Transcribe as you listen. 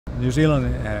New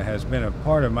Zealand has been a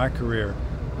part of my career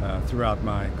throughout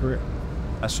my career.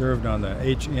 I served on the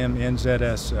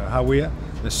HMNZS Hawea,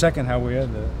 the second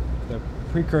Hawea, the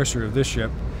precursor of this ship,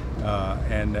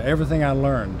 and everything I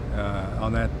learned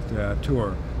on that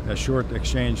tour, that short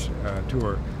exchange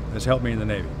tour, has helped me in the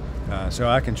Navy. So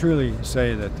I can truly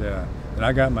say that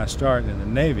I got my start in the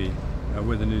Navy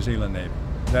with the New Zealand Navy.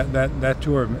 That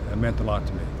tour meant a lot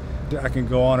to me. I can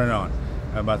go on and on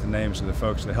about the names of the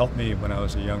folks that helped me when I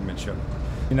was a young midshipman.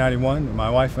 In 1991, my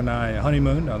wife and I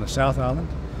honeymooned on the South Island,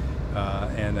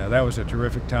 and that was a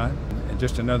terrific time, and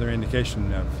just another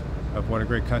indication of what a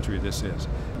great country this is.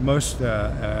 Most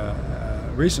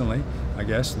recently, I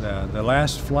guess, the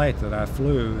last flight that I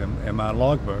flew in my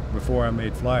logbook before I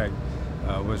made flag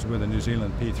was with the New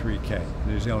Zealand P3K,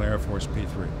 New Zealand Air Force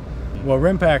P3. Well,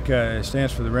 RIMPAC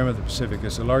stands for the Rim of the Pacific.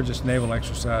 It's the largest naval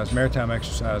exercise, maritime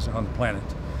exercise on the planet.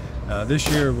 This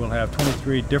year we'll have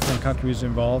 23 different countries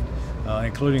involved,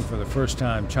 including for the first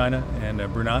time China and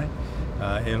Brunei.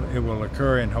 It will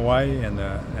occur in Hawaii and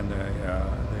the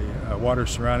waters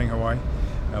surrounding Hawaii.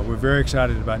 We're very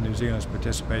excited about New Zealand's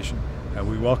participation.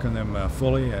 We welcome them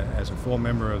fully as a full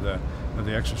member of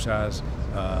the exercise,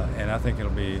 and I think it'll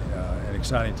be an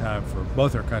exciting time for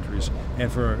both our countries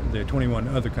and for the 21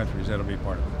 other countries that'll be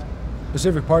part of it.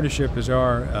 Pacific Partnership is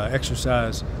our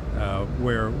exercise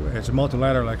where it's a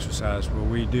multilateral exercise where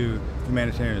we do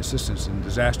humanitarian assistance and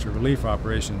disaster relief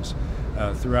operations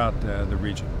throughout the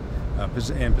region.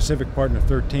 And Pacific Partnership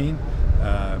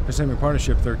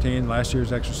 13, last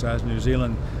year's exercise, New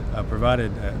Zealand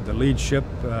provided the lead ship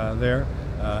there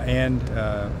and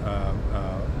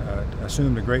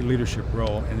assumed a great leadership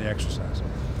role in the exercise.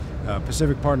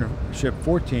 Pacific Partnership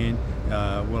 14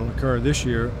 will occur this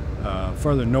year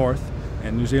further north,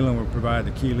 and New Zealand will provide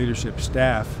the key leadership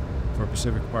staff for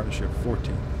Pacific Partnership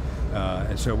 14.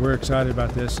 And so we're excited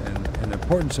about this, and the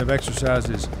importance of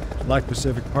exercises like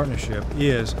Pacific Partnership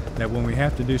is that when we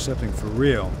have to do something for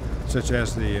real, such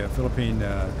as the Philippine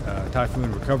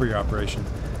typhoon recovery operation,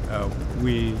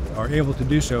 we are able to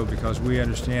do so because we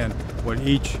understand what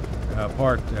each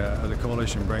part of the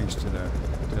coalition brings to the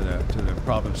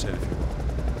problem set, if you will.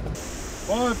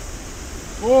 5,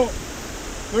 4,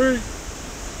 3,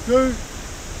 2,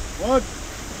 1.